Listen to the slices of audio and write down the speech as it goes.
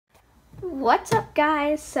What's up,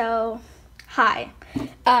 guys? So, hi.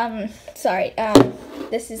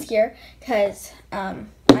 This is here because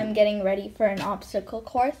I'm getting ready for an obstacle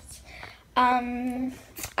course. I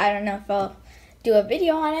don't know if I'll do a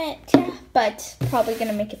video on it, but probably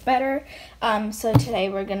gonna make it better. So today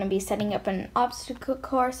we're gonna be setting up an obstacle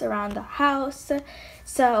course around the house.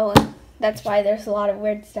 So that's why there's a lot of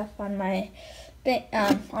weird stuff on my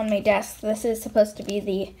desk. This is supposed to be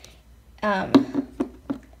the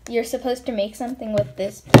you're supposed to make something with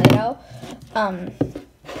this Play-Doh.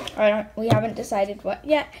 We haven't decided what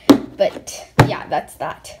yet, but yeah, that's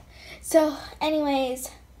that. So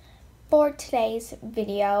anyways, for today's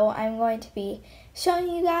video, I'm going to be showing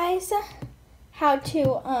you guys how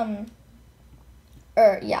to,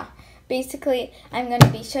 basically, I'm going to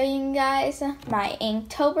be showing you guys my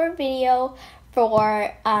Inktober video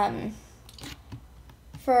for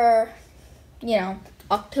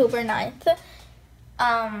October 9th.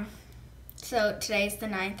 So today's the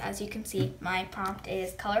 9th. As you can see, my prompt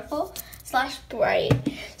is colorful/bright.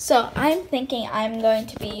 So I'm thinking I'm going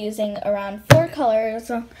to be using around 4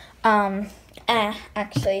 colors.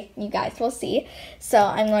 Actually, you guys will see. So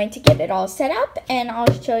I'm going to get it all set up, and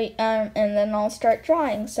I'll show you, and then I'll start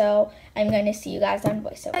drawing. So I'm going to see you guys on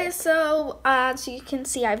voiceover. So as you can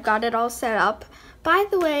see, I've got it all set up. By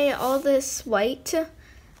the way, all this white,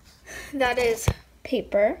 that is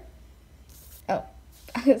paper. Oh,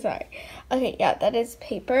 sorry. Okay, yeah, that is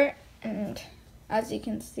paper, and as you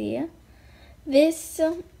can see, this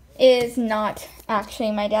is not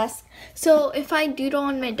actually my desk. So if I doodle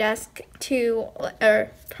on my desk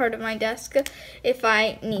or part of my desk, if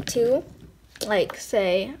I need to, like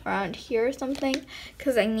say around here or something,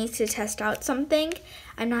 because I need to test out something,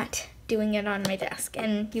 I'm not doing it on my desk,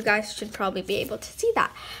 and you guys should probably be able to see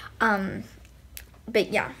that.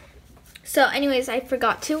 But yeah. So anyways, I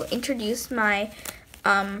forgot to introduce my,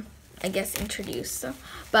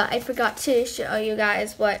 but I forgot to show you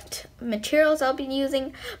guys what materials I'll be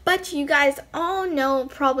using. But you guys all know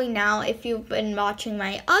probably now, if you've been watching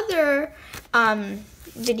my other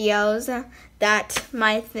videos, that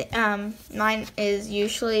mine is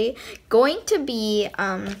usually going to be,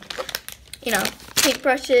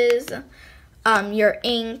 paintbrushes, your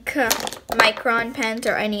ink, Micron pens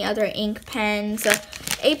or any other ink pens,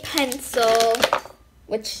 a pencil,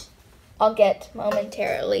 which I'll get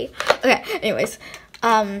momentarily. Okay, anyways,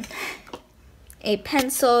 a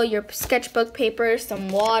pencil, your sketchbook paper, some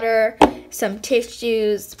water, some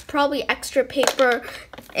tissues, probably extra paper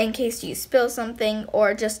in case you spill something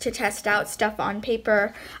or just to test out stuff on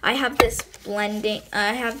paper. I have this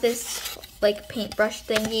like paintbrush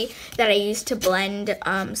thingy that I use to blend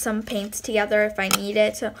some paints together if I need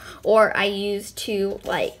it, or I use to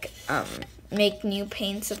like make new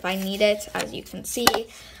paints if I need it. As you can see,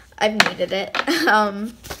 I've needed it.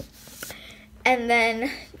 And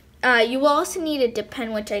then you will also need a dip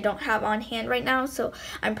pen, which I don't have on hand right now, so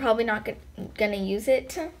I'm probably not gonna use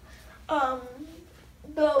it.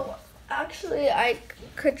 Though actually I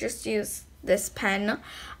could just use this pen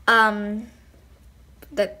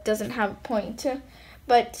that doesn't have a point.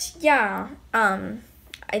 But yeah,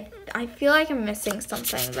 I feel like I'm missing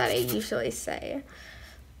something that I usually say.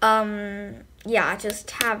 Yeah,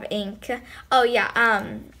 just have ink. Oh yeah,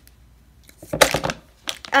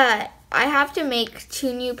 I have to make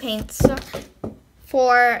 2 new paints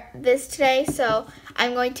for this today, so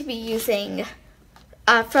I'm going to be using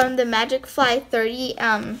from the Magic Fly 30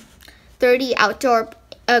 outdoor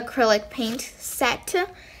acrylic paint set,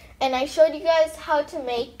 and I showed you guys how to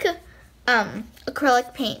make acrylic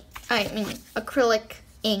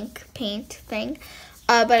ink paint thing.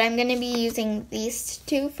 But I'm going to be using these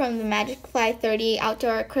 2 from the Magic Fly 30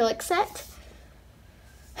 outdoor acrylic set.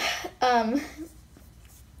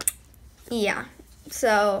 Yeah,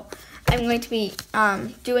 so I'm going to be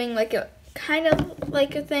doing like a kind of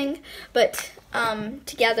like a thing, but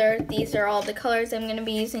together these are all the colors I'm going to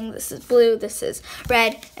be using. This is blue, this is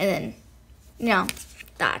red, and then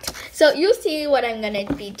that. So you'll see what I'm going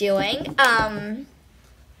to be doing.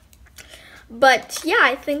 But yeah,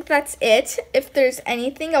 I think that's it. If there's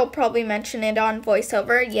anything, I'll probably mention it on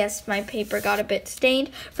voiceover. Yes, my paper got a bit stained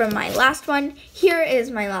from my last one. Here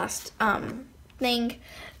is my last thing.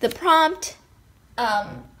 The prompt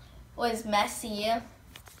was messy.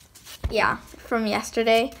 Yeah, from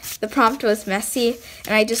yesterday. The prompt was messy,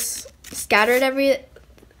 and I just scattered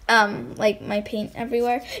like my paint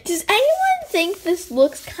everywhere. Does anyone think this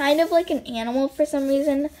looks kind of like an animal for some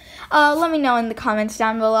reason? Let me know in the comments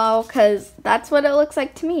down below, because that's what it looks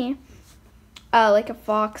like to me. Like a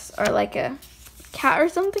fox or like a cat or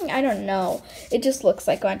something. I don't know. It just looks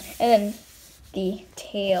like one. And then the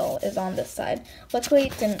tail is on this side. Luckily,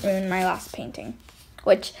 it didn't ruin my last painting,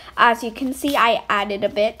 which, as you can see, I added a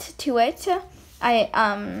bit to it. I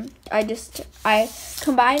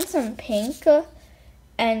combined some pink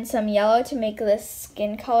and some yellow to make this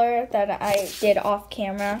skin color that I did off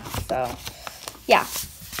camera. So, yeah.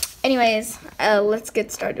 Anyways, let's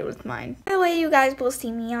get started with mine. By the way, you guys will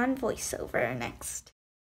see me on voiceover next.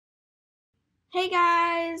 Hey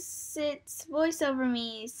guys, it's voiceover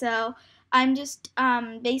me. So I'm just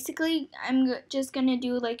basically I'm just gonna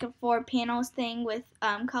do like a 4 panels thing with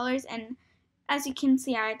colors, and as you can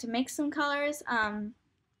see, I had to mix some colors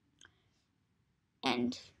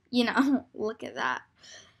and you know look at that.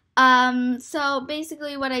 So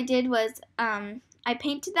basically what I did was I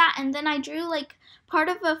painted that, and then I drew like part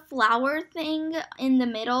of a flower thing in the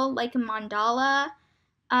middle, like a mandala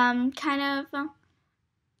kind of,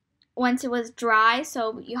 once it was dry,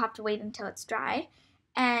 so you have to wait until it's dry.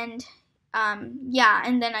 And yeah,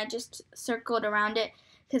 and then I just circled around it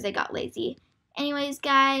because I got lazy. Anyways,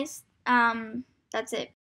 guys, that's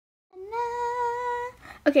it.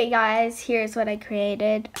 Okay, guys, here's what I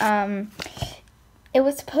created. It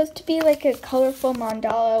was supposed to be like a colorful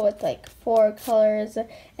mandala with like 4 colors,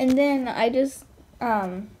 and then I just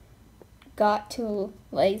got too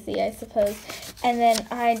lazy, I suppose, and then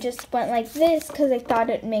I just went like this because I thought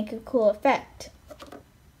it'd make a cool effect.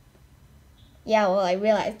 Yeah, well, I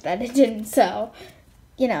realized that it didn't, so,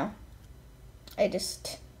 you know, I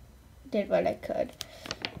just did what I could.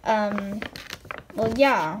 Well,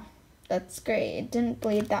 yeah, that's great. It didn't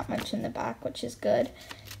bleed that much in the back, which is good.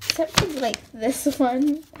 Except for, like, this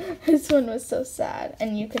one. This one was so sad,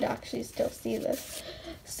 and you could actually still see this.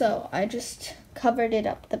 So I just covered it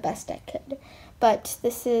up the best I could. But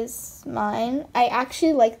this is mine. I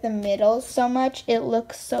actually like the middle so much. It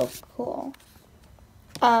looks so cool.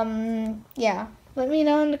 Yeah. Let me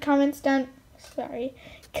know in the comments down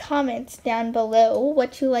below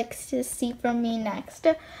what you like to see from me next.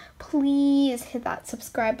 Please hit that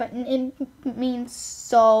subscribe button. It means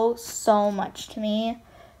so much to me.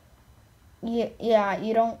 Yeah,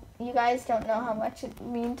 you guys don't know how much it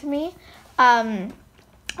means to me.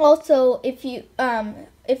 Also, if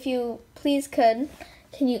you please can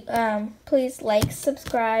you please like,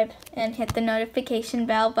 subscribe, and hit the notification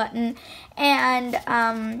bell button. And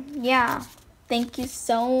yeah, thank you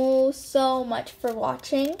so much for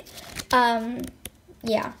watching.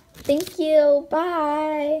 Yeah, thank you.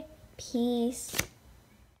 Bye. Peace.